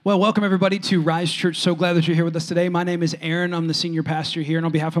Well, welcome everybody to Rise Church. So glad that you're here with us today. My name is Aaron. I'm the senior pastor here, and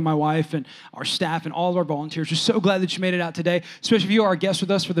on behalf of my wife and our staff and all of our volunteers, we're so glad that you made it out today. Especially if you are a guest with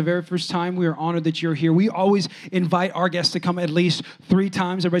us for the very first time, we are honored that you're here. We always invite our guests to come at least 3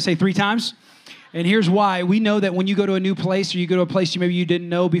 times. Everybody say 3 times. And here's why. We know that when you go to a new place or you go to a place maybe you didn't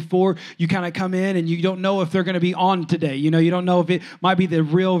know before, you kind of come in and you don't know if they're going to be on today. You don't know if it might be the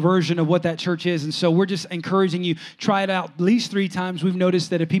real version of what that church is. And so we're just encouraging you, try it out at least 3 times. We've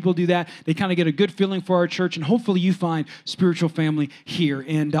noticed that if people do that, they kind of get a good feeling for our church, and hopefully you find spiritual family here.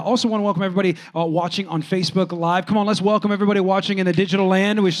 And I also want to welcome everybody watching on Facebook Live. Come on, let's welcome everybody watching in the digital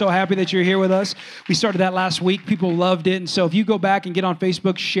land. We're so happy that you're here with us. We started that last week. People loved it. And so if you go back and get on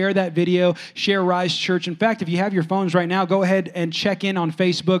Facebook, share that video, share Rise Church. In fact, if you have your phones right now, go ahead and check in on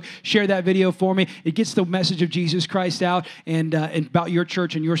Facebook. Share that video for me. It gets the message of Jesus Christ out and about your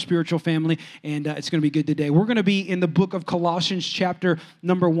church and your spiritual family, and it's going to be good today. We're going to be in the book of Colossians, chapter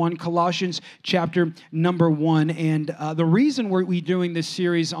number 1. Colossians, chapter number 1. And the reason we're doing this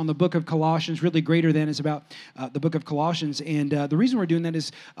series on the book of Colossians, really greater than, is about the book of Colossians. And the reason we're doing that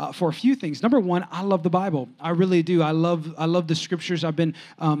is for a few things. Number one, I love the Bible. I really do. I love the scriptures. I've been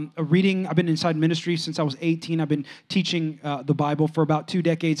reading. I've been inside ministry since I was 18. I've been teaching the Bible for about 2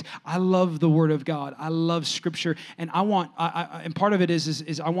 decades. I love the Word of God. I love Scripture, and and part of it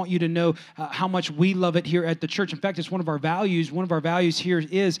is I want you to know how much we love it here at the church. In fact, it's one of our values. One of our values here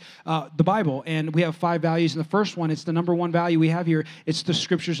is the Bible, and we have 5 values. And the first one, it's the number 1 value we have here. It's the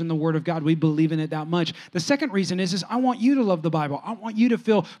Scriptures and the Word of God. We believe in it that much. The second reason is I want you to love the Bible. I want you to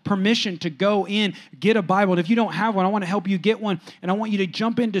feel permission to go in, get a Bible, and if you don't have one, I want to help you get one, and I want you to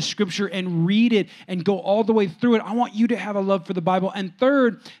jump into Scripture and read it and go all the way through it. I want you to have a love for the Bible. And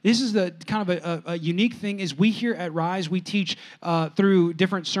third, this is the kind of a unique thing, is we here at Rise, we teach through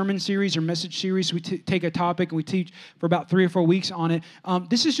different sermon series or message series. We take a topic and we teach for about 3 or 4 weeks on it.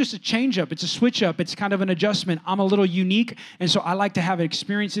 This is just a change up. It's a switch up. It's kind of an adjustment. I'm a little unique, and so I like to have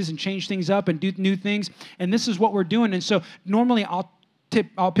experiences and change things up and do new things. And this is what we're doing. And so normally I'll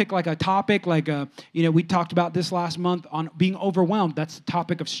pick like a topic, like we talked about this last month on being overwhelmed. That's the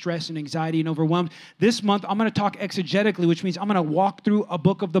topic of stress and anxiety and overwhelmed. This month, I'm going to talk exegetically, which means I'm going to walk through a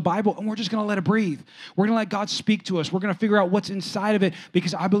book of the Bible, and we're just going to let it breathe. We're going to let God speak to us. We're going to figure out what's inside of it,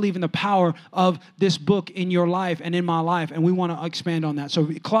 because I believe in the power of this book in your life and in my life, and we want to expand on that. So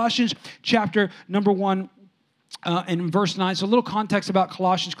Colossians chapter number 1, in verse 9, so a little context about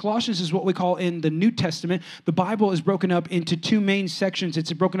Colossians. Colossians is what we call in the New Testament. The Bible is broken up into 2 main sections.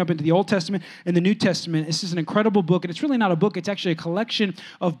 It's broken up into the Old Testament and the New Testament. This is an incredible book, and it's really not a book. It's actually a collection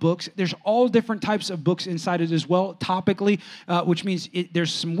of books. There's all different types of books inside it as well, topically, which means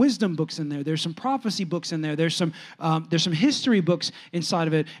there's some wisdom books in there. There's some prophecy books in there. There's some history books inside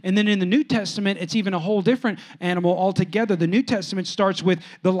of it. And then in the New Testament, it's even a whole different animal altogether. The New Testament starts with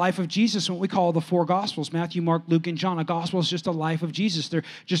the life of Jesus, what we call the 4 Gospels: Matthew, Mark, Luke, and John. A gospel is just a life of Jesus. They're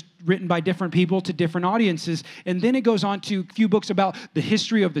just written by different people to different audiences. And then it goes on to a few books about the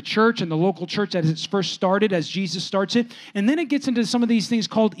history of the church and the local church as it's first started, as Jesus starts it. And then it gets into some of these things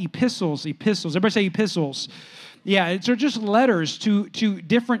called epistles. Epistles. Everybody say epistles. Yeah, they're just letters to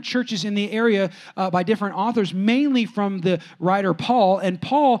different churches in the area by different authors, mainly from the writer Paul. And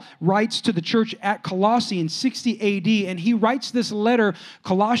Paul writes to the church at Colossae in 60 AD, and he writes this letter,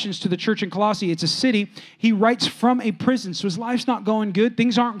 Colossians, to the church in Colossae. It's a city. He writes from a prison, so his life's not going good.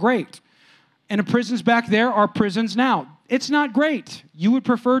 Things aren't great. And the prisons back there are prisons now. It's not great. You would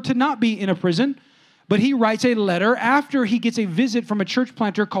prefer to not be in a prison. But he writes a letter after he gets a visit from a church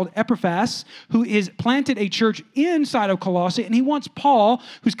planter called Epaphras, who has planted a church inside of Colossae. And he wants Paul,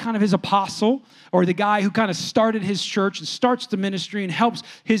 who's kind of his apostle, or the guy who kind of started his church and starts the ministry and helps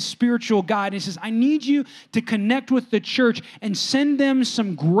his spiritual guide. And he says, I need you to connect with the church and send them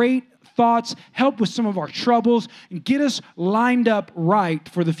some great thoughts, help with some of our troubles, and get us lined up right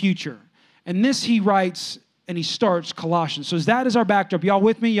for the future. And this he writes, and he starts Colossians. So that is our backdrop. Y'all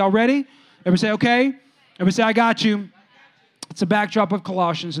with me? Y'all ready? Everybody say, okay. Everybody say, I got you. It's a backdrop of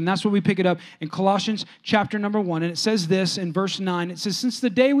Colossians, and that's where we pick it up in Colossians chapter number 1. And it says this in verse 9. It says, since the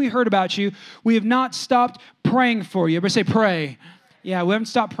day we heard about you, we have not stopped praying for you. Everybody say, pray. Yeah, we haven't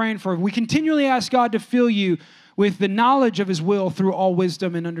stopped praying for you. We continually ask God to fill you with the knowledge of His will through all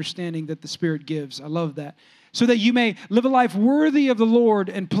wisdom and understanding that the Spirit gives. I love that. So that you may live a life worthy of the Lord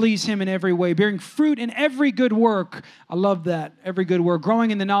and please Him in every way, bearing fruit in every good work. I love that, every good work,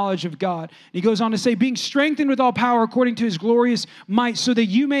 growing in the knowledge of God. And he goes on to say, being strengthened with all power according to His glorious might, so that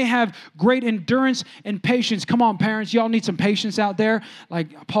you may have great endurance and patience. Come on, parents, y'all need some patience out there.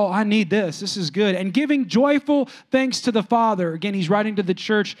 Like, Paul, I need this. This is good. And giving joyful thanks to the Father. Again, he's writing to the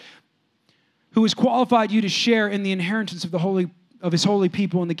church, who has qualified you to share in the inheritance of the holy of his holy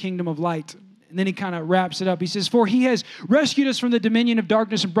people in the kingdom of light. And then he kind of wraps it up. He says, for he has rescued us from the dominion of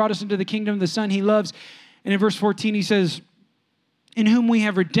darkness and brought us into the kingdom of the Son he loves. And in verse 14, he says, in whom we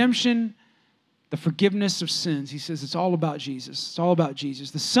have redemption, the forgiveness of sins. He says it's all about Jesus. It's all about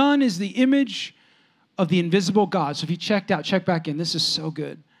Jesus. The Son is the image of the invisible God. So if you checked out, check back in. This is so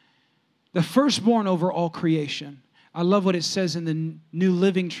good. The firstborn over all creation. I love what it says in the New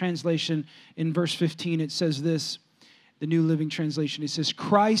Living Translation. In verse 15, it says this, the New Living Translation. It says,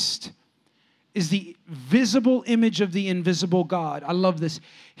 Christ is the visible image of the invisible God. I love this.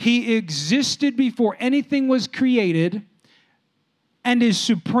 He existed before anything was created and is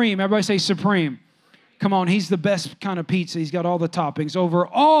supreme. Everybody say supreme. Come on, he's the best kind of pizza. He's got all the toppings over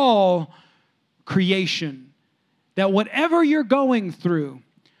all creation. That whatever you're going through,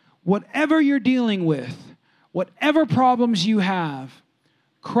 whatever you're dealing with, whatever problems you have,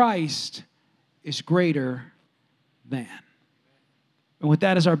 Christ is greater than. And with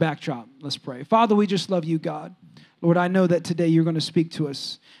that as our backdrop, let's pray. Father, we just love you, God. Lord, I know that today you're going to speak to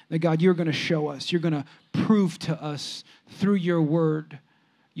us. That, God, you're going to show us. You're going to prove to us through your word,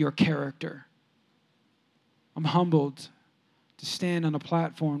 your character. I'm humbled to stand on a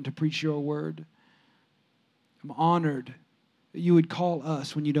platform to preach your word. I'm honored that you would call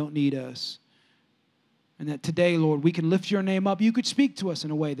us when you don't need us. And that today, Lord, we can lift your name up. You could speak to us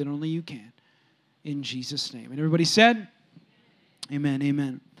in a way that only you can. In Jesus' name. And everybody said, amen,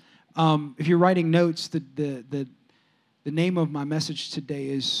 amen. If you're writing notes, the name of my message today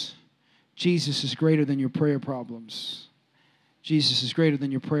is Jesus is greater than your prayer problems. Jesus is greater than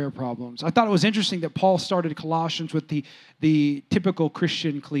your prayer problems. I thought it was interesting that Paul started Colossians with the typical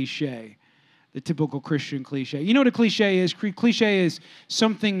Christian cliche. The typical Christian cliche. You know what a cliche is? Cliche is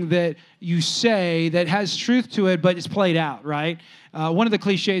something that you say that has truth to it, but it's played out, right? One of the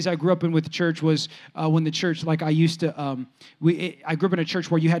cliches I grew up in with the church was when the church, like I used to, I grew up in a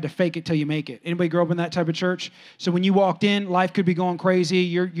church where you had to fake it till you make it. Anybody grow up in that type of church? So when you walked in, life could be going crazy.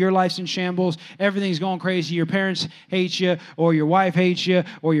 Your life's in shambles. Everything's going crazy. Your parents hate you, or your wife hates you,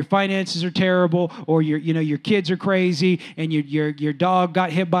 or your finances are terrible, or your kids are crazy, and your dog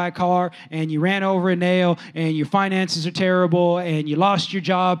got hit by a car, and you ran over a nail, and your finances are terrible, and you lost your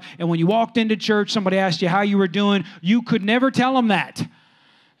job. And when you walked into church, somebody asked you how you were doing. You could never tell them that.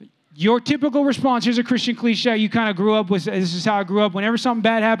 Your typical response, here's a Christian cliche you kind of grew up with. This is how I grew up. Whenever something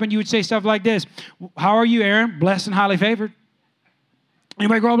bad happened, you would say stuff like this. How are you, Aaron? Blessed and highly favored.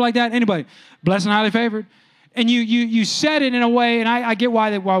 Anybody grow up like that? Anybody? Blessed and highly favored. And you said it in a way, and I get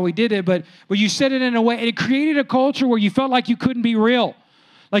why we did it, but you said it in a way, and it created a culture where you felt like you couldn't be real.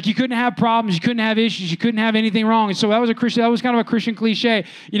 Like you couldn't have problems, you couldn't have issues, you couldn't have anything wrong. And so that was kind of a Christian cliche.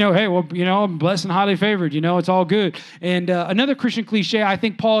 Hey, well, I'm blessed and highly favored. It's all good. And another Christian cliche I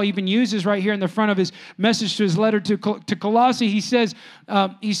think Paul even uses right here in the front of his message to his letter to Colossae. He says,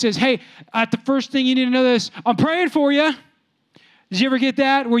 hey, at the first thing you need to know this, I'm praying for you. Did you ever get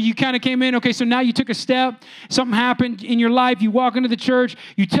that where you kind of came in, okay, so now you took a step, something happened in your life, you walk into the church,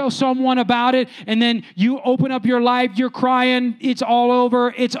 you tell someone about it, and then you open up your life, you're crying, it's all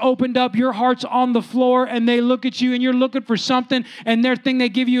over, it's opened up, your heart's on the floor, and they look at you, and you're looking for something, and their thing they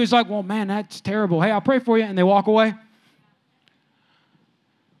give you is like, well, man, that's terrible. Hey, I'll pray for you, and they walk away.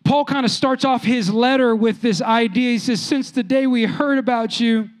 Paul kind of starts off his letter with this idea. He says, since the day we heard about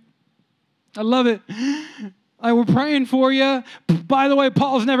you, I love it. We're praying for you. By the way,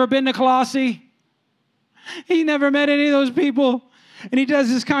 Paul's never been to Colossae. He never met any of those people. And he does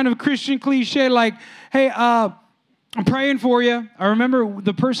this kind of Christian cliche like, hey, I'm praying for you. I remember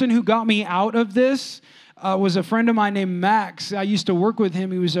the person who got me out of this was a friend of mine named Max. I used to work with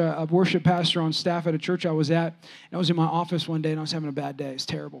him. He was a worship pastor on staff at a church I was at. And I was in my office one day, and I was having a bad day. It was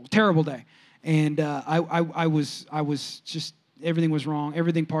terrible, terrible day. And I was just, everything was wrong.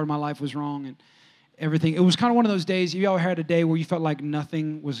 Everything part of my life was wrong. And everything. It was kind of one of those days, you ever had a day where you felt like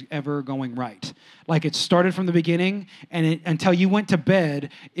nothing was ever going right? Like it started from the beginning, and until you went to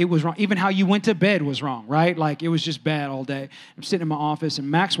bed, it was wrong. Even how you went to bed was wrong, right? Like it was just bad all day. I'm sitting in my office,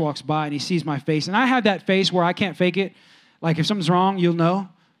 and Max walks by, and he sees my face. And I have that face where I can't fake it. Like if something's wrong, you'll know.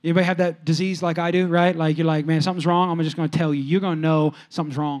 Anybody have that disease like I do, right? Like you're like, man, something's wrong. I'm just going to tell you. You're going to know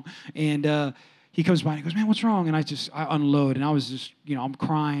something's wrong. And he comes by and he goes, man, what's wrong? And I unload. And I was just, I'm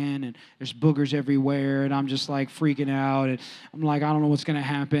crying and there's boogers everywhere. And I'm just like freaking out. And I'm like, I don't know what's going to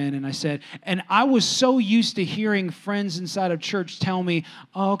happen. And I said, and I was so used to hearing friends inside of church tell me,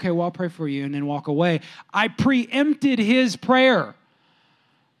 oh, okay, well, I'll pray for you and then walk away. I preempted his prayer.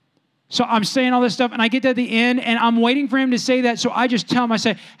 So I'm saying all this stuff and I get to the end and I'm waiting for him to say that. So I just tell him, I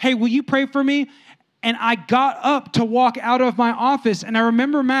say, hey, will you pray for me? And I got up to walk out of my office, and I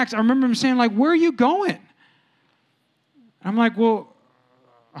remember Max, I remember him saying, like, where are you going? And I'm like, well,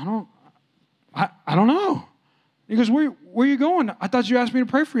 I don't know. He goes, where are you going? I thought you asked me to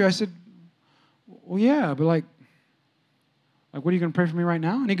pray for you. I said, well, yeah, but like, what are you going to pray for me right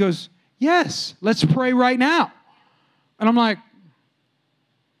now? And he goes, yes, let's pray right now. And I'm like,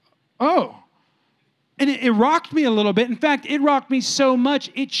 oh. And it rocked me a little bit. In fact, it rocked me so much,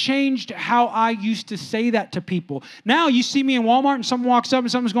 it changed how I used to say that to people. Now you see me in Walmart and someone walks up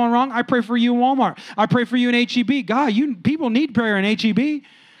and something's going wrong, I pray for you in Walmart. I pray for you in HEB. God, people need prayer in HEB.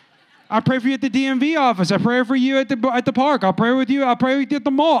 I pray for you at the DMV office. I pray for you at the park. I'll pray with you. I'll pray with you at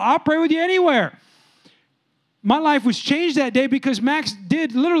the mall. I'll pray with you anywhere. My life was changed that day because Max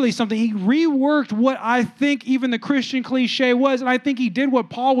did literally something. He reworked what I think even the Christian cliche was, and I think he did what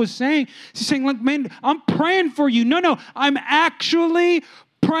Paul was saying. He's saying, like, man, I'm praying for you. No, I'm actually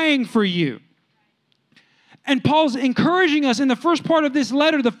praying for you. And Paul's encouraging us in the first part of this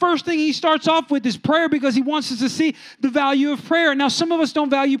letter. The first thing he starts off with is prayer because he wants us to see the value of prayer. Now, some of us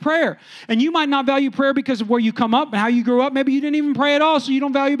don't value prayer. And you might not value prayer because of where you come up and how you grew up. Maybe you didn't even pray at all, so you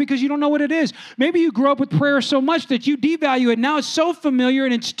don't value it because you don't know what it is. Maybe you grew up with prayer so much that you devalue it. Now it's so familiar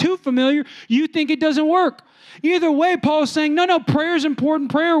and it's too familiar, you think it doesn't work. Either way, Paul is saying, no, prayer is important.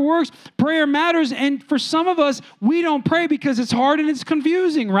 Prayer works. Prayer matters. And for some of us, we don't pray because it's hard and it's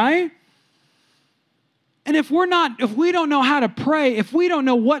confusing, right? And if we don't know how to pray, if we don't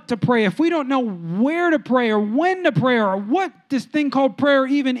know what to pray, if we don't know where to pray or when to pray or what this thing called prayer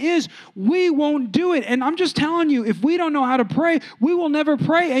even is, we won't do it. And I'm just telling you, if we don't know how to pray, we will never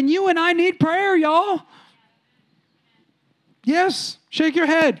pray. And you and I need prayer, y'all. Yes, shake your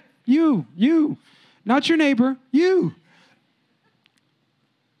head. You, not your neighbor, you.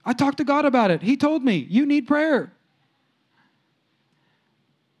 I talked to God about it. He told me, you need prayer.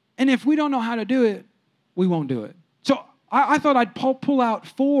 And if we don't know how to do it, we won't do it. So I thought I'd pull out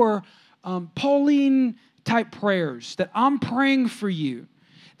 4 Pauline-type prayers that I'm praying for you,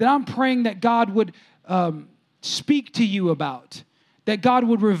 that I'm praying that God would speak to you about, that God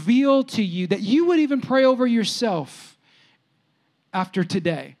would reveal to you, that you would even pray over yourself after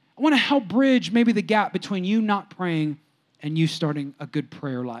today. I want to help bridge maybe the gap between you not praying and you starting a good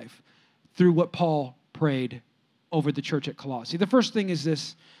prayer life through what Paul prayed over the church at Colossae. The first thing is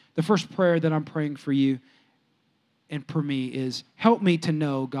this. The first prayer that I'm praying for you and for me is, help me to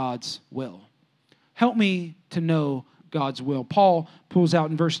know God's will. Help me to know God's will. Paul pulls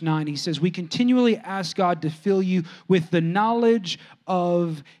out in verse 9, he says, we continually ask God to fill you with the knowledge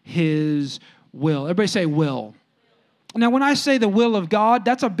of his will. Everybody say will. Now, when I say the will of God,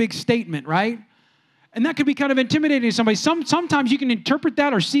 that's a big statement, right? And that could be kind of intimidating to somebody. Sometimes you can interpret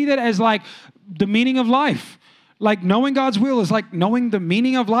that or see that as like the meaning of life. Like knowing God's will is like knowing the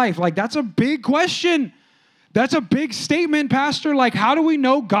meaning of life. Like that's a big question. That's a big statement, Pastor. Like how do we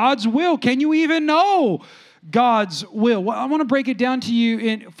know God's will? Can you even know God's will? Well, I want to break it down to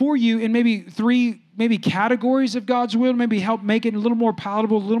you for you in maybe 3 categories of God's will, maybe help make it a little more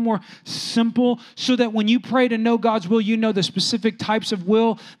palatable, a little more simple, so that when you pray to know God's will, you know the specific types of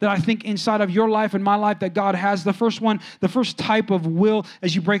will that I think inside of your life and my life that God has. The first type of will,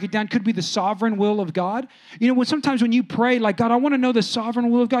 as you break it down, could be the sovereign will of God. You know, sometimes when you pray, like, God, I want to know the sovereign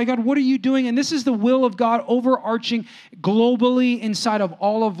will of God. God, what are you doing? And this is the will of God overarching globally inside of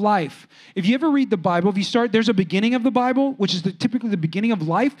all of life. If you ever read the Bible, there's a beginning of the Bible, which is typically the beginning of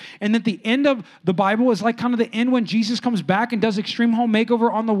life, and then the end of the Bible is like kind of the end when Jesus comes back and does extreme home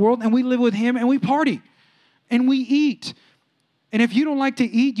makeover on the world, and we live with him and we party and we eat. And if you don't like to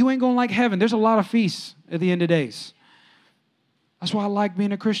eat, you ain't going to like heaven. There's a lot of feasts at the end of days. That's why I like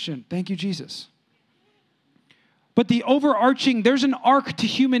being a Christian. Thank you, Jesus. But there's an arc to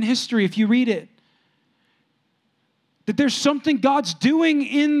human history if you read it. That there's something God's doing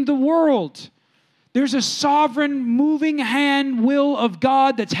in the world. There's a sovereign, moving hand will of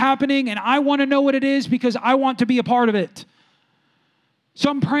God that's happening, and I want to know what it is because I want to be a part of it. So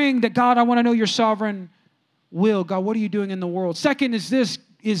I'm praying that, God, I want to know your sovereign will. God, what are you doing in the world? Second is this,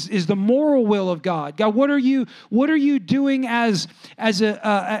 is the moral will of God. God, what are you doing as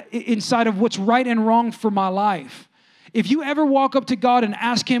inside of what's right and wrong for my life? If you ever walk up to God and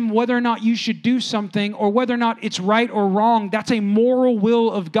ask him whether or not you should do something or whether or not it's right or wrong, that's a moral will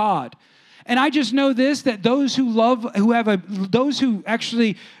of God. And I just know this, that those who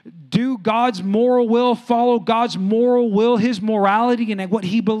actually do God's moral will, follow God's moral will, his morality and what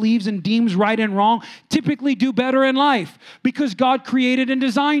he believes and deems right and wrong, typically do better in life because God created and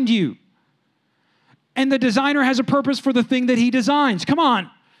designed you. And the designer has a purpose for the thing that he designs. Come on.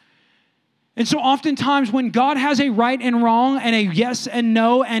 And so oftentimes when God has a right and wrong and a yes and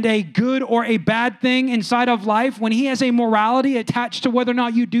no and a good or a bad thing inside of life, when he has a morality attached to whether or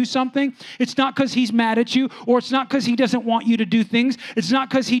not you do something, it's not because he's mad at you, or it's not because he doesn't want you to do things. It's not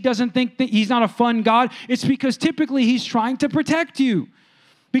because he doesn't think that he's not a fun God. It's because typically he's trying to protect you.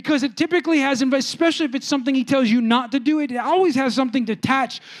 Because it typically has, especially if it's something he tells you not to do, it always has something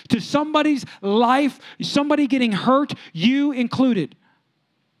attached to somebody's life, somebody getting hurt, you included.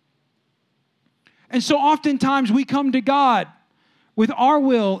 And so oftentimes we come to God with our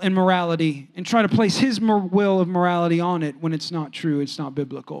will and morality and try to place his will of morality on it when it's not true, it's not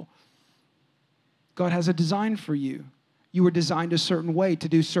biblical. God has a design for you. You were designed a certain way to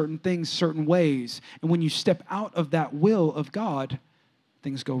do certain things certain ways. And when you step out of that will of God,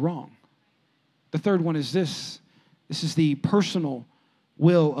 things go wrong. The third one is this. This is the personal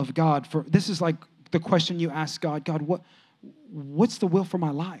will of God. This is like the question you ask God, God, what's the will for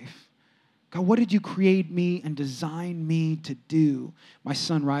my life? God, what did you create me and design me to do? My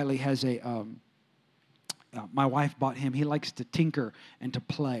son Riley has my wife bought him, he likes to tinker and to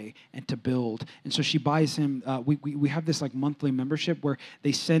play and to build. And so she buys him, we have this like monthly membership where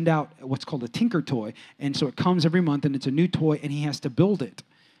they send out what's called a tinker toy. And so it comes every month and it's a new toy and he has to build it.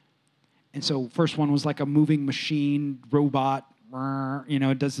 And so first one was like a moving machine, robot,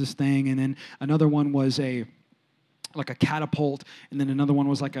 it does this thing. And then another one was like a catapult, and then another one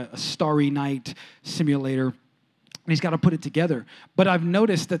was like a starry night simulator, and he's got to put it together. But I've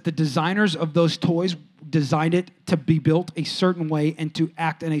noticed that the designers of those toys designed it to be built a certain way and to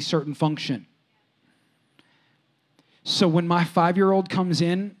act in a certain function. So when my 5-year-old comes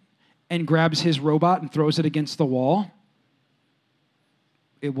in and grabs his robot and throws it against the wall,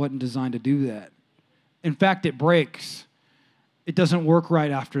 it wasn't designed to do that. In fact, it breaks. It doesn't work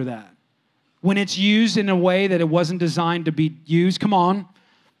right after that. When it's used in a way that it wasn't designed to be used, come on,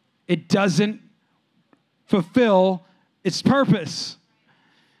 it doesn't fulfill its purpose.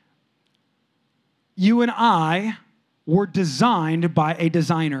 You and I were designed by a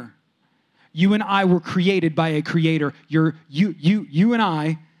designer. You and I were created by a creator. You and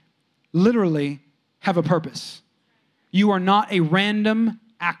I literally have a purpose. You are not a random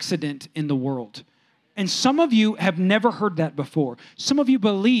accident in the world. And some of you have never heard that before. Some of you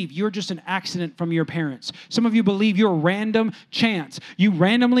believe you're just an accident from your parents. Some of you believe you're a random chance. You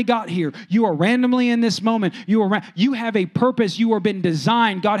randomly got here. You are randomly in this moment. You have a purpose. You are been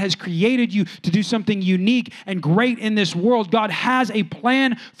designed. God has created you to do something unique and great in this world. God has a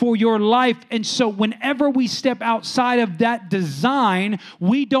plan for your life. And so whenever we step outside of that design,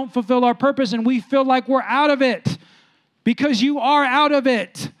 we don't fulfill our purpose and we feel like we're out of it, because you are out of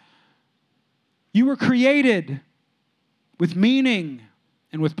it. You were created with meaning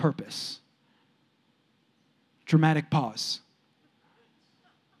and with purpose. Dramatic pause.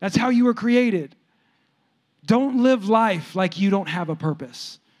 That's how you were created. Don't live life like you don't have a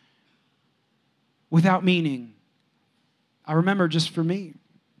purpose, without meaning. I remember, just for me,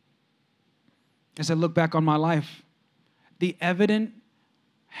 as I look back on my life, the evident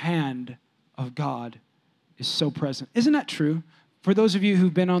hand of God is so present. Isn't that true? For those of you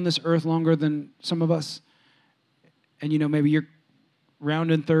who've been on this earth longer than some of us, and maybe you're round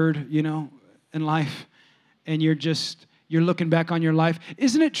and third, in life, and you're looking back on your life.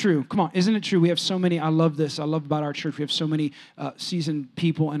 Isn't it true? Come on, isn't it true? We have so many, I love this. I love about our church. We have so many seasoned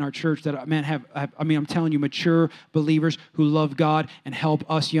people in our church that, I'm telling you, mature believers who love God and help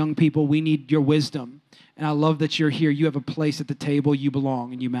us young people. We need your wisdom. And I love that you're here. You have a place at the table. You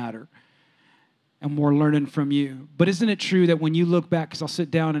belong and you matter. And we're learning from you. But isn't it true that when you look back, because I'll sit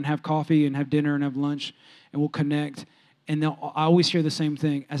down and have coffee and have dinner and have lunch, and we'll connect, and I always hear the same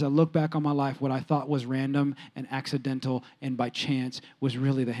thing. As I look back on my life, what I thought was random and accidental and by chance was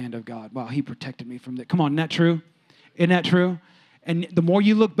really the hand of God. Wow, he protected me from that. Come on, isn't that true? Isn't that true? And the more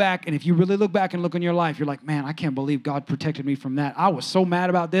you look back, and if you really look back and look on your life, you're like, man, I can't believe God protected me from that. I was so mad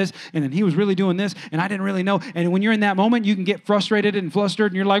about this, and then he was really doing this, and I didn't really know. And when you're in that moment, you can get frustrated and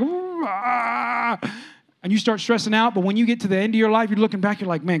flustered, and you're like, and you start stressing out. But when you get to the end of your life, you're looking back, you're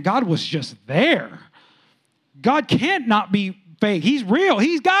like, man, God was just there. God can't not be fake. He's real.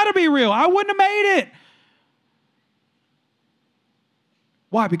 He's got to be real. I wouldn't have made it.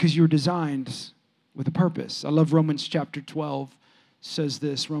 Why? Because you were designed with a purpose. I love Romans chapter 12 says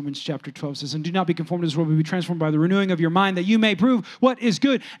this. Romans chapter 12 says, and do not be conformed to this world, but be transformed by the renewing of your mind, that you may prove what is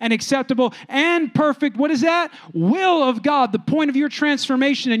good and acceptable and perfect. What is that? Will of God. The point of your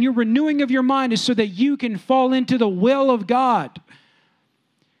transformation and your renewing of your mind is so that you can fall into the will of God.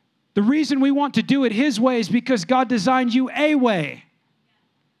 The reason we want to do it his way is because God designed you a way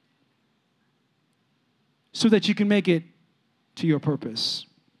so that you can make it to your purpose.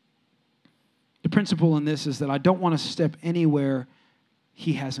 principle in this is that I don't want to step anywhere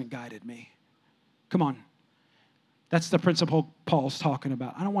he hasn't guided me. Come on. That's the principle Paul's talking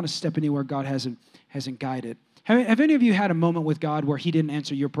about. I don't want to step anywhere God hasn't guided. Have any of you had a moment with God where he didn't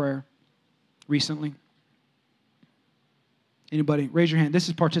answer your prayer recently? Anybody? Raise your hand. This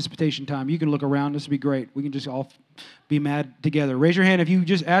is participation time. You can look around. This would be great. We can just all be mad together. Raise your hand if you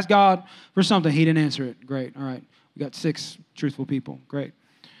just asked God for something. He didn't answer it. Great. All right. We got 6 truthful people. Great.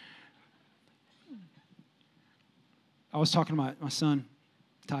 I was talking to my son,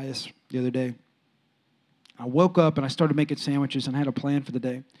 Tyus, the other day. I woke up and I started making sandwiches and I had a plan for the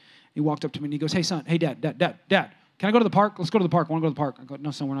day. He walked up to me and he goes, hey, son, hey, dad, can I go to the park? Let's go to the park. I want to go to the park. I go,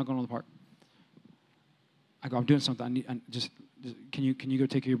 no, son, we're not going to the park. I go, I'm doing something. Can you go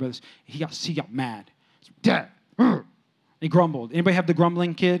take care of your brothers? He got mad. Dad, he grumbled. Anybody have the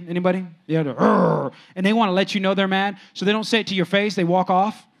grumbling kid? Anybody? Yeah, and they want to let you know they're mad, so they don't say it to your face. They walk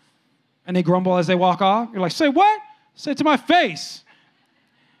off, and they grumble as they walk off. You're like, say what? Say it to my face.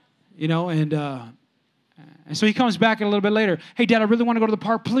 You know, and so he comes back a little bit later. Hey, Dad, I really want to go to the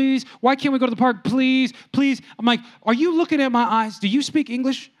park, please. Why can't we go to the park, please? Please. I'm like, are you looking at my eyes? Do you speak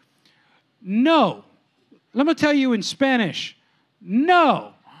English? No. Let me tell you in Spanish.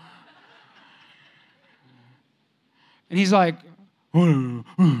 No. And he's like, and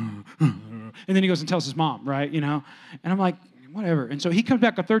then he goes and tells his mom, right? You know? And I'm like, whatever. And so he comes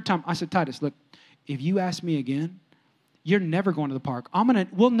back a third time. I said, Titus, look, if you ask me again, you're never going to the park.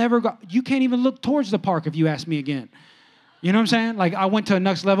 We'll never go. You can't even look towards the park if you ask me again. You know what I'm saying? Like I went to a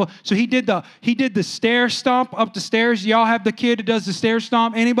next level. So he did the stair stomp up the stairs. Y'all have the kid that does the stair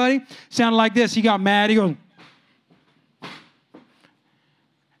stomp? Anybody? Sounded like this. He got mad. He goes,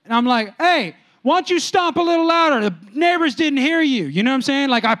 and I'm like, hey, why don't you stomp a little louder? The neighbors didn't hear you. You know what I'm saying?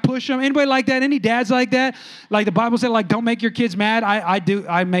 Like I push them. Anybody like that? Any dads like that? Like the Bible said, like don't make your kids mad. I do.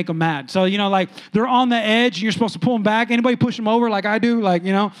 I make them mad. So, you know, like they're on the edge and you're supposed to pull them back. Anybody push them over like I do? Like,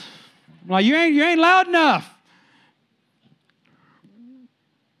 you know, I'm like you ain't loud enough.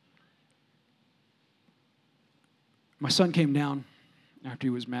 My son came down after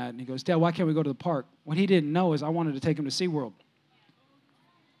he was mad and he goes, Dad, why can't we go to the park? What he didn't know is I wanted to take him to SeaWorld.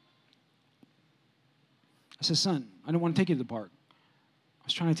 I said, son, I didn't want to take you to the park. I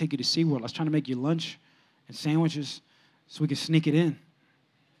was trying to take you to SeaWorld. I was trying to make you lunch and sandwiches so we could sneak it in.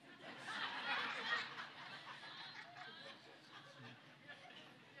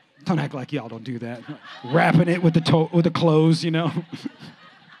 Don't act like y'all don't do that. Wrapping it with the clothes, you know.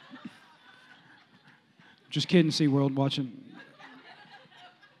 Just kidding, SeaWorld, watching.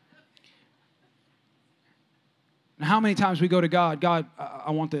 And how many times we go to God,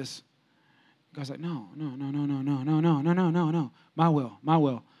 I want this. God's like, no. My will.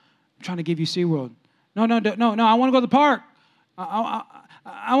 I'm trying to give you SeaWorld. No, I want to go to the park.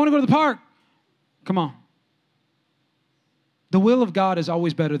 I want to go to the park. Come on. The will of God is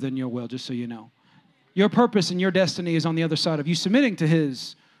always better than your will, just so you know. Your purpose and your destiny is on the other side of you submitting to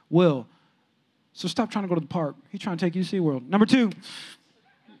his will. So stop trying to go to the park. He's trying to take you to SeaWorld. Number 2,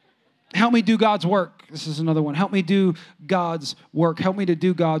 help me do God's work. This is another one. Help me do God's work. Help me to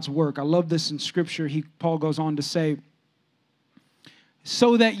do God's work. I love this in Scripture. Paul goes on to say,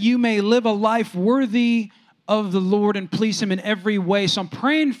 so that you may live a life worthy of the Lord and please him in every way. So I'm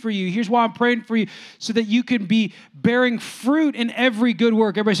praying for you. Here's why I'm praying for you, so that you can be bearing fruit in every good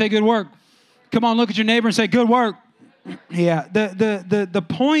work. Everybody say good work. Come on, look at your neighbor and say good work. Yeah, the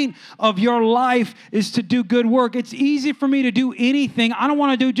point of your life is to do good work. It's easy for me to do anything. I don't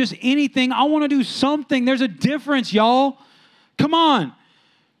want to do just anything. I want to do something. There's a difference, y'all. Come on.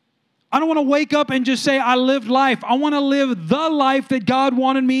 I don't want to wake up and just say I lived life. I want to live the life that God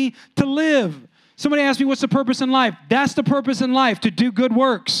wanted me to live. Somebody asked me, what's the purpose in life? That's the purpose in life, to do good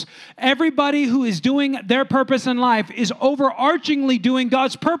works. Everybody who is doing their purpose in life is overarchingly doing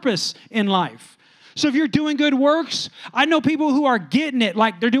God's purpose in life. So if you're doing good works, I know people who are getting it,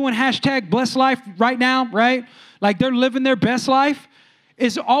 like they're doing #BlessLife right now, right? Like they're living their best life.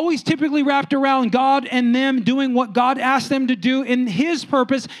 It's always typically wrapped around God and them doing what God asked them to do in his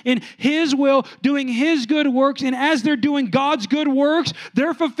purpose, in his will, doing his good works. And as they're doing God's good works,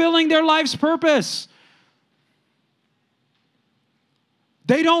 they're fulfilling their life's purpose.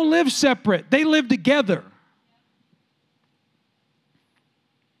 They don't live separate. They live together.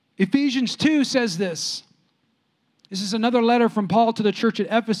 Ephesians 2 says this. This is another letter from Paul to the church at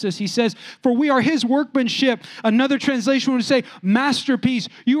Ephesus. He says, for we are his workmanship. Another translation would say, masterpiece.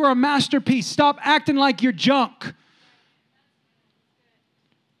 You are a masterpiece. Stop acting like you're junk.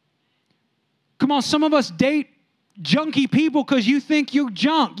 Come on, some of us date junky people because you think you're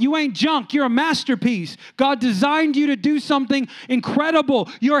junk. You ain't junk. You're a masterpiece. God designed you to do something incredible.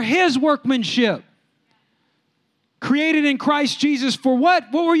 You're His workmanship. Created in Christ Jesus for what?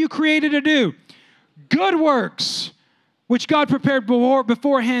 What were you created to do? Good works, which God prepared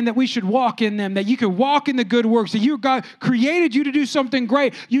beforehand that we should walk in them, that you could walk in the good works, that God created you to do something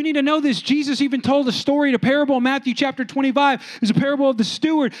great. You need to know this. Jesus even told a story, a parable in Matthew chapter 25. It's a parable of the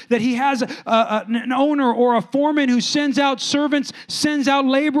steward, that he has an owner or a foreman who sends out servants, sends out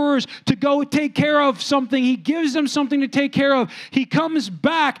laborers to go take care of something. He gives them something to take care of. He comes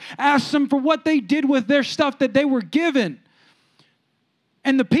back, asks them for what they did with their stuff that they were given.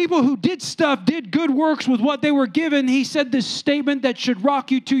 And the people who did good works with what they were given. He said this statement that should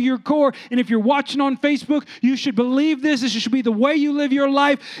rock you to your core. And if you're watching on Facebook, you should believe this. This should be the way you live your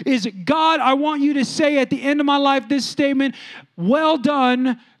life. Is God, I want you to say at the end of my life this statement, well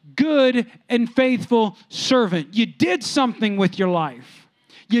done, good and faithful servant. You did something with your life.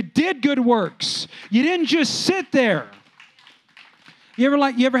 You did good works. You didn't just sit there. You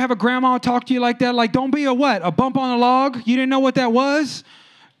ever have a grandma talk to you like that? Like, don't be a what? A bump on a log? You didn't know what that was?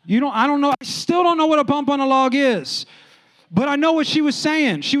 I don't know. I still don't know what a bump on a log is. But I know what she was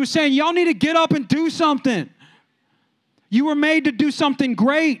saying. She was saying, y'all need to get up and do something. You were made to do something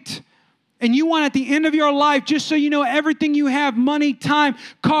great. And you want at the end of your life, just so you know, everything you have, money, time,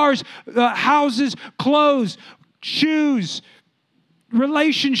 cars, houses, clothes, shoes,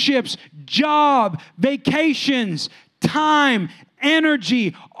 relationships, job, vacations, time,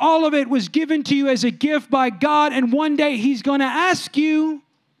 energy, all of it was given to you as a gift by God, and one day He's going to ask you,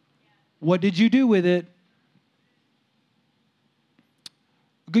 what did you do with it?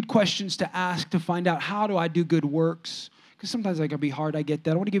 Good questions to ask to find out, how do I do good works? Because sometimes that can be hard, I get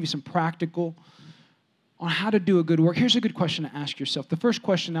that. I want to give you some practical on how to do a good work. Here's a good question to ask yourself. The first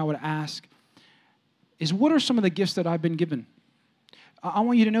question I would ask is, what are some of the gifts that I've been given? I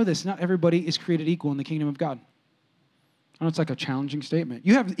want you to know this. Not everybody is created equal in the kingdom of God. I know it's like a challenging statement.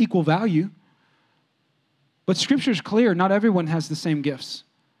 You have equal value, but Scripture is clear. Not everyone has the same gifts.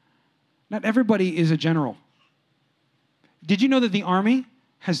 Not everybody is a general. Did you know that the army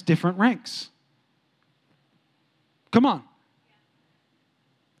has different ranks? Come on.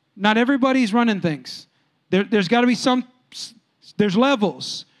 Not everybody's running things. There's got to be there's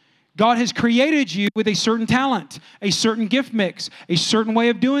levels. God has created you with a certain talent, a certain gift mix, a certain way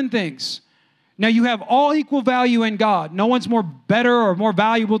of doing things. Now, you have all equal value in God. No one's more better or more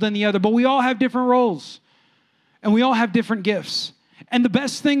valuable than the other, but we all have different roles, and we all have different gifts. And the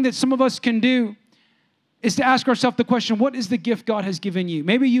best thing that some of us can do is to ask ourselves the question, what is the gift God has given you?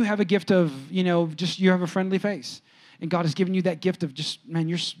 Maybe you have a gift of, just you have a friendly face. And God has given you that gift of just, man,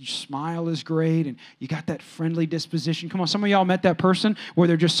 your smile is great, and you got that friendly disposition. Come on, some of y'all met that person where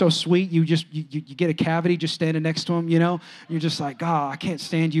they're just so sweet, you get a cavity just standing next to them, You're just like, God, I can't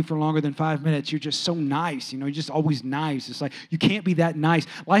stand you for longer than 5 minutes. You're just so nice, You're just always nice. It's like, you can't be that nice.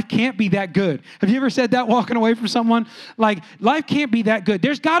 Life can't be that good. Have you ever said that walking away from someone? Like, life can't be that good.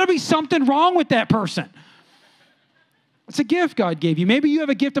 There's got to be something wrong with that person. It's a gift God gave you. Maybe you have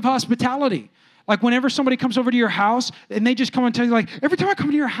a gift of hospitality. Like whenever somebody comes over to your house and they just come and tell you, like, every time I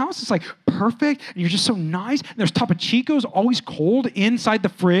come to your house, it's like perfect and you're just so nice. And there's Topo Chicos always cold inside the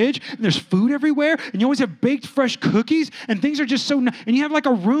fridge and there's food everywhere and you always have baked fresh cookies and things are just so nice. And you have like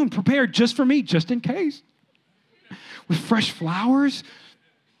a room prepared just for me, just in case, with fresh flowers.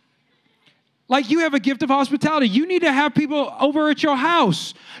 Like you have a gift of hospitality. You need to have people over at your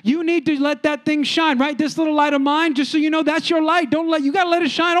house. You need to let that thing shine, right? This little light of mine, just so you know, that's your light. You got to let it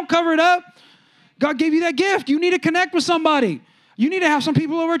shine. Don't cover it up. God gave you that gift. You need to connect with somebody. You need to have some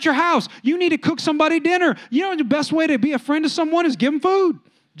people over at your house. You need to cook somebody dinner. You know the best way to be a friend to someone is give them food.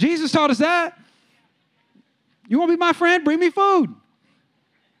 Jesus taught us that. You want to be my friend? Bring me food.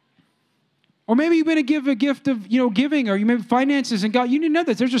 Or maybe you've been a gift of, giving, or you maybe finances, and God, you need to know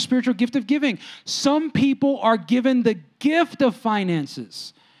that there's a spiritual gift of giving. Some people are given the gift of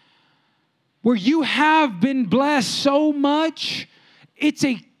finances, where you have been blessed so much, it's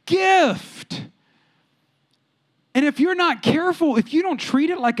a gift. And if you're not careful, if you don't treat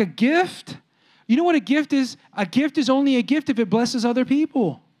it like a gift, you know what a gift is? A gift is only a gift if it blesses other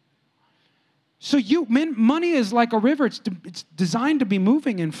people. So money is like a river. It's designed to be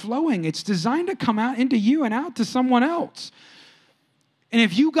moving and flowing. It's designed to come out into you and out to someone else. And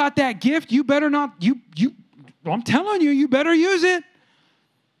if you got that gift, you better not, I'm telling you, you better use it.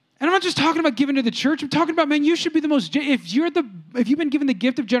 And I'm not just talking about giving to the church. I'm talking about, man, you should be the most, if you've been given the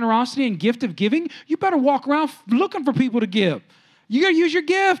gift of generosity and gift of giving, you better walk around looking for people to give. You got to use your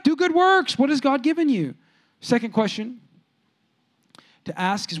gift. Do good works. What has God given you? Second question. to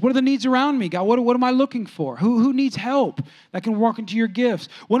ask is, what are the needs around me, God? What am I looking for? Who needs help that can walk into your gifts?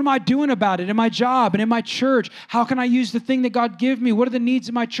 What am I doing about it in my job and in my church? How can I use the thing that God give me? What are the needs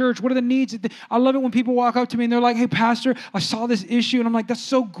in my church? What are the needs? I love it when people walk up to me and they're like, hey, pastor, I saw this issue. And I'm like, that's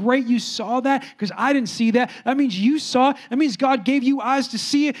so great you saw that, because I didn't see that. That means you saw it. That means God gave you eyes to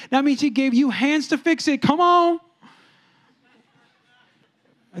see it. That means he gave you hands to fix it. Come on.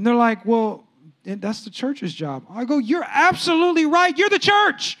 And they're like, well, that's the church's job. I go, you're absolutely right. You're the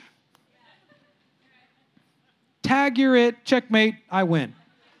church. Tag, you're it. Checkmate. I win.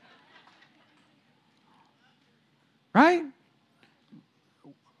 Right?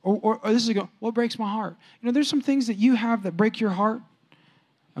 Or this is what breaks my heart? There's some things that you have that break your heart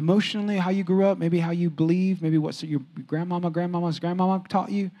emotionally, how you grew up, maybe how you believe, maybe what your grandmama's grandmama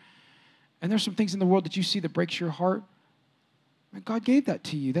taught you. And there's some things in the world that you see that breaks your heart. And God gave that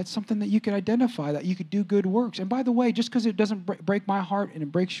to you. That's something that you could identify, that you could do good works. And by the way, just because it doesn't break my heart and it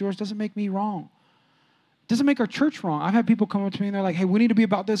breaks yours doesn't make me wrong. It doesn't make our church wrong. I've had people come up to me and they're like, hey, we need to be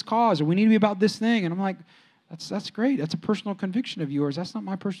about this cause, or we need to be about this thing. And I'm like, that's great. That's a personal conviction of yours. That's not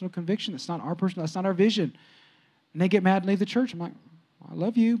my personal conviction. That's not our vision. And they get mad and leave the church. I'm like, I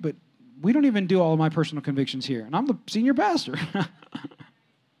love you, but we don't even do all of my personal convictions here. And I'm the senior pastor.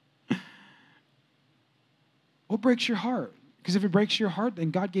 What breaks your heart? Because if it breaks your heart,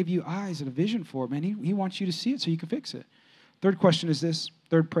 then God gave you eyes and a vision for it, man. He wants you to see it so you can fix it. Third question is this,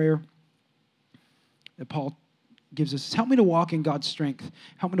 third prayer that Paul gives us. Help me to walk in God's strength.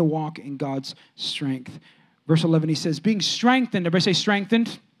 Help me to walk in God's strength. Verse 11, he says, being strengthened. Everybody say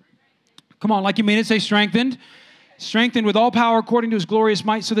strengthened. Come on, like you mean it, say strengthened. Strengthened with all power according to his glorious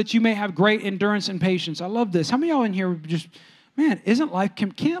might, so that you may have great endurance and patience. I love this. How many of y'all in here just, man,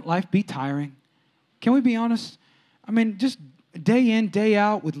 can't life be tiring? Can we be honest? I mean, just day in, day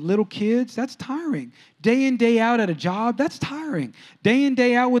out with little kids, that's tiring. Day in, day out at a job, that's tiring. Day in,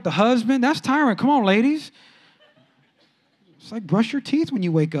 day out with the husband, that's tiring. Come on, ladies. It's like brush your teeth when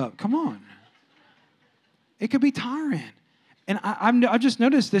you wake up. Come on. It could be tiring. And I've just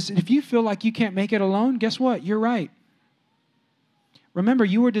noticed this. If you feel like you can't make it alone, guess what? You're right. Remember,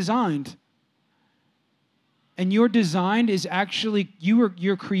 you were designed. And your design is actually,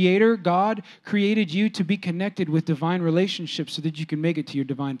 your creator, God, created you to be connected with divine relationships so that you can make it to your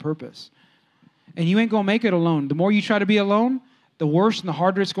divine purpose. And you ain't going to make it alone. The more you try to be alone, the worse and the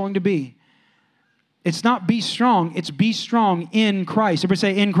harder it's going to be. It's not be strong, it's be strong in Christ. Everybody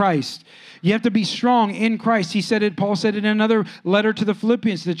say in Christ. You have to be strong in Christ. He said it, Paul said it in another letter to the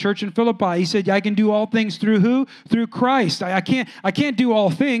Philippians, to the church in Philippi. He said, I can do all things through who? Through Christ. I can't do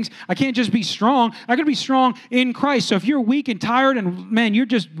all things. I can't just be strong. I got to be strong in Christ. So if you're weak and tired and man, you're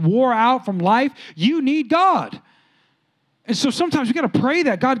just wore out from life, you need God. And so sometimes we got to pray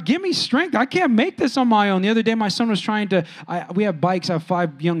that, God, give me strength. I can't make this on my own. The other day, my son was trying to, we have bikes. I have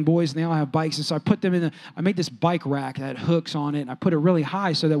 5 young boys, and they all have bikes. And so I put them I made this bike rack that had hooks on it, and I put it really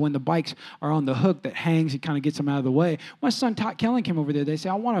high so that when the bikes are on the hook that hangs, it kind of gets them out of the way. My son, Todd Kellen, came over there. They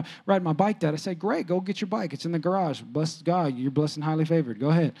said, I want to ride my bike, Dad. I said, great, go get your bike. It's in the garage. Bless God, you're blessed and highly favored. Go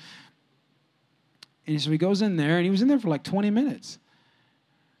ahead. And so he goes in there, and he was in there for like 20 minutes.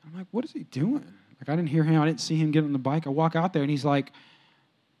 I'm like, what is he doing? Like, I didn't hear him. I didn't see him get on the bike. I walk out there, and he's like,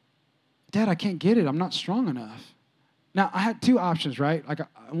 Dad, I can't get it. I'm not strong enough. Now, I had 2 options, right? Like,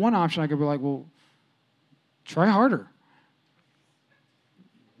 one option, I could be like, well, try harder.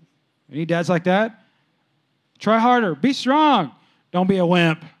 Any dads like that? Try harder. Be strong. Don't be a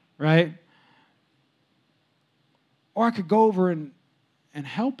wimp, right? Or I could go over and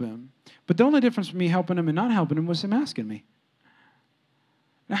help him. But the only difference between me helping him and not helping him was him asking me.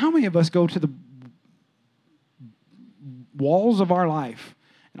 Now, how many of us go to the walls of our life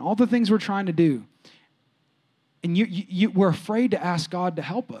and all the things we're trying to do, and we're afraid to ask God to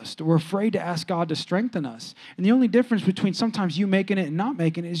help us. We're afraid to ask God to strengthen us. And the only difference between sometimes you making it and not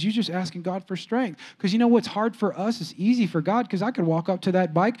making it is you just asking God for strength. Because you know what's hard for us is easy for God, because I could walk up to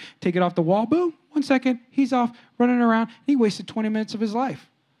that bike, take it off the wall, boom, 1 second, he's off, running around. He wasted 20 minutes of his life.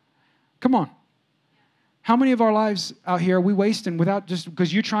 Come on. How many of our lives out here are we wasting without just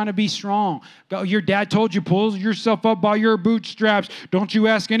because you're trying to be strong? Your dad told you, pull yourself up by your bootstraps. Don't you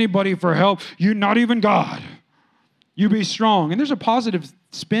ask anybody for help. You're not even God. You be strong. And there's a positive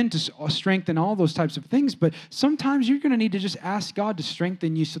spin to strengthen all those types of things, but sometimes you're going to need to just ask God to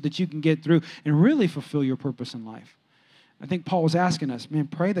strengthen you so that you can get through and really fulfill your purpose in life. I think Paul was asking us, man,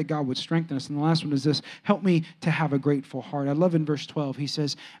 pray that God would strengthen us. And the last one is this, help me to have a grateful heart. I love in verse 12, he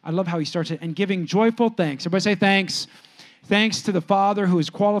says, I love how he starts it, and giving joyful thanks. Everybody say thanks. Thanks to the Father who has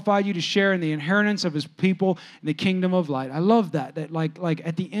qualified you to share in the inheritance of his people in the kingdom of light. I love that. That like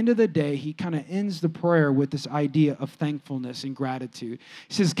at the end of the day, he kind of ends the prayer with this idea of thankfulness and gratitude.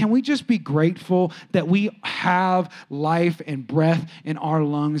 He says, can we just be grateful that we have life and breath in our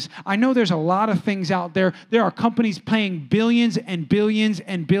lungs? I know there's a lot of things out there. There are companies paying billions and billions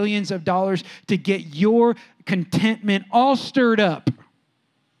and billions of dollars to get your contentment all stirred up.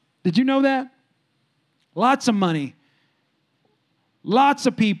 Did you know that? Lots of money. Lots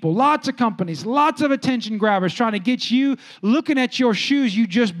of people, lots of companies, lots of attention grabbers trying to get you looking at your shoes you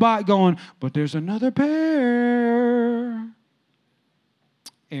just bought going, but there's another pair.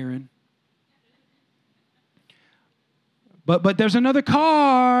 Aaron. But there's another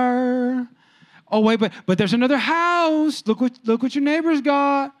car. Oh, wait, but there's another house. Look what your neighbor's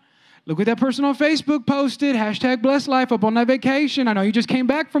got. Look what that person on Facebook posted. # blessed life up on that vacation. I know you just came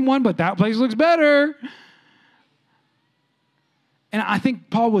back from one, but that place looks better. And I think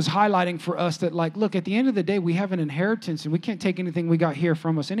Paul was highlighting for us that, like, look, at the end of the day, we have an inheritance, and we can't take anything we got here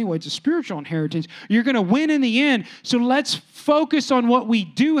from us anyway. It's a spiritual inheritance. You're going to win in the end, so let's focus on what we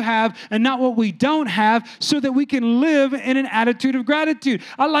do have and not what we don't have so that we can live in an attitude of gratitude.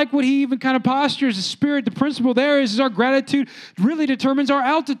 I like what he even kind of postures the spirit. The principle there is our gratitude really determines our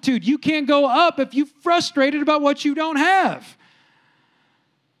altitude. You can't go up if you're frustrated about what you don't have.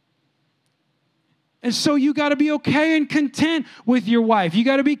 And so you got to be okay and content with your wife. You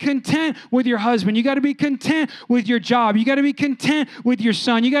got to be content with your husband. You got to be content with your job. You got to be content with your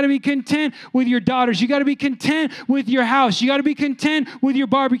son. You got to be content with your daughters. You got to be content with your house. You got to be content with your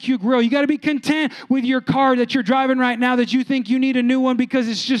barbecue grill. You got to be content with your car that you're driving right now that you think you need a new one because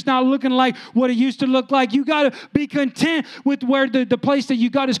it's just not looking like what it used to look like. You got to be content with where the place that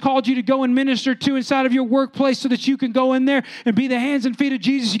God has called you to go and minister to inside of your workplace so that you can go in there and be the hands and feet of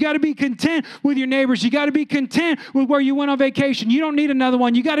Jesus. You got to be content with your neighbors. You got to be content with where you went on vacation. You don't need another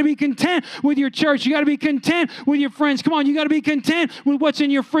one. You got to be content with your church. You got to be content with your friends. Come on, you got to be content with what's in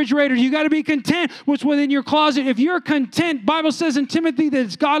your refrigerator. You got to be content with what's within your closet. If you're content, Bible says in Timothy that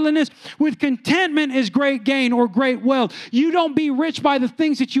it's godliness with contentment is great gain or great wealth. You don't be rich by the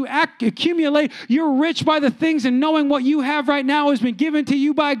things that you accumulate. You're rich by the things and knowing what you have right now has been given to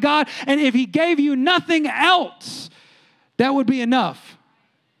you by God. And if he gave you nothing else, that would be enough.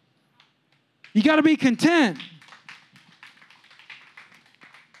 You got to be content.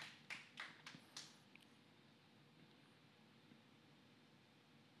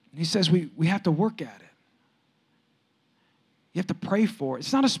 And he says we have to work at it. You have to pray for it.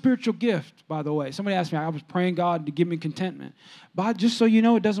 It's not a spiritual gift, by the way. Somebody asked me, I was praying God to give me contentment. But just so you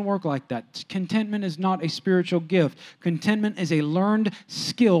know, it doesn't work like that. Contentment is not a spiritual gift. Contentment is a learned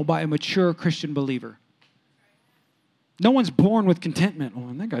skill by a mature Christian believer. No one's born with contentment.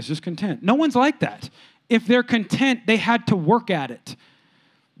 Oh, that guy's just content. No one's like that. If they're content, they had to work at it.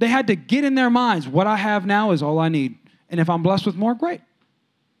 They had to get in their minds, what I have now is all I need. And if I'm blessed with more, great.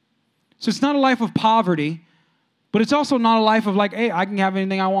 So it's not a life of poverty, but it's also not a life of like, hey, I can have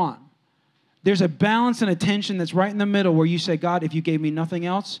anything I want. There's a balance and a tension that's right in the middle where you say, God, if you gave me nothing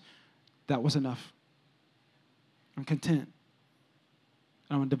else, that was enough. I'm content. And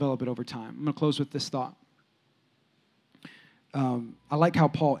I'm going to develop it over time. I'm going to close with this thought. I like how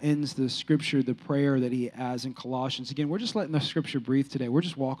Paul ends the scripture, the prayer that he has in Colossians. Again, we're just letting the scripture breathe today. We're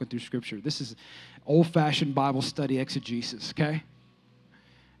just walking through scripture. This is old-fashioned Bible study exegesis, okay?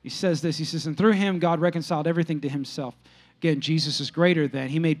 He says this. He says, and through him, God reconciled everything to himself. Again, Jesus is greater than.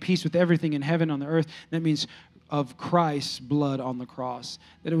 He made peace with everything in heaven, on the earth. That means of Christ's blood on the cross.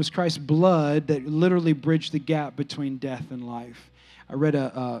 That it was Christ's blood that literally bridged the gap between death and life. I read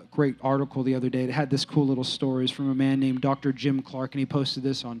a great article the other day. It had this cool little stories from a man named Dr. Jim Clark, and he posted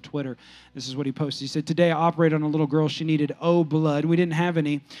this on Twitter. This is what he posted. He said, today I operated on a little girl. She needed O blood. We didn't have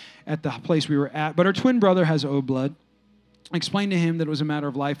any at the place we were at, but her twin brother has O blood. I explained to him that it was a matter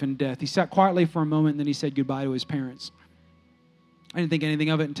of life and death. He sat quietly for a moment, and then he said goodbye to his parents. I didn't think anything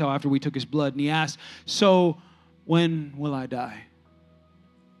of it until after we took his blood, and he asked, so when will I die?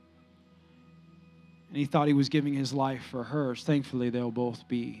 And he thought he was giving his life for hers. Thankfully, they'll both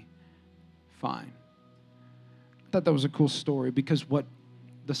be fine. I thought that was a cool story because what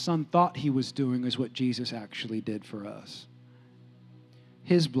the son thought he was doing is what Jesus actually did for us.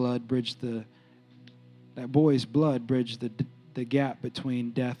 His blood bridged that boy's blood bridged the gap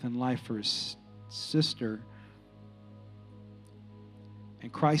between death and life for his sister.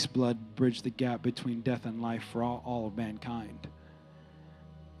 And Christ's blood bridged the gap between death and life for all of mankind.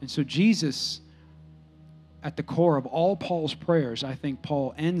 And so Jesus, at the core of all Paul's prayers, I think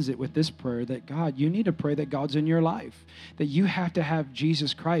Paul ends it with this prayer that God, you need to pray that God's in your life, that you have to have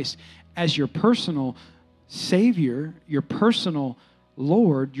Jesus Christ as your personal Savior, your personal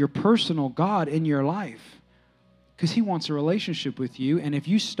Lord, your personal God in your life. Because he wants a relationship with you. And if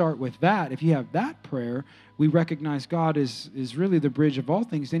you start with that, if you have that prayer, we recognize God is really the bridge of all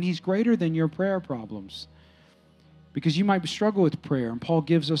things. Then he's greater than your prayer problems. Because you might struggle with prayer. And Paul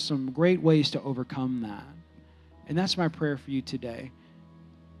gives us some great ways to overcome that. And that's my prayer for you today.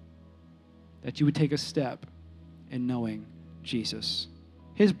 That you would take a step in knowing Jesus.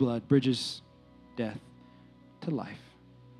 His blood bridges death to life.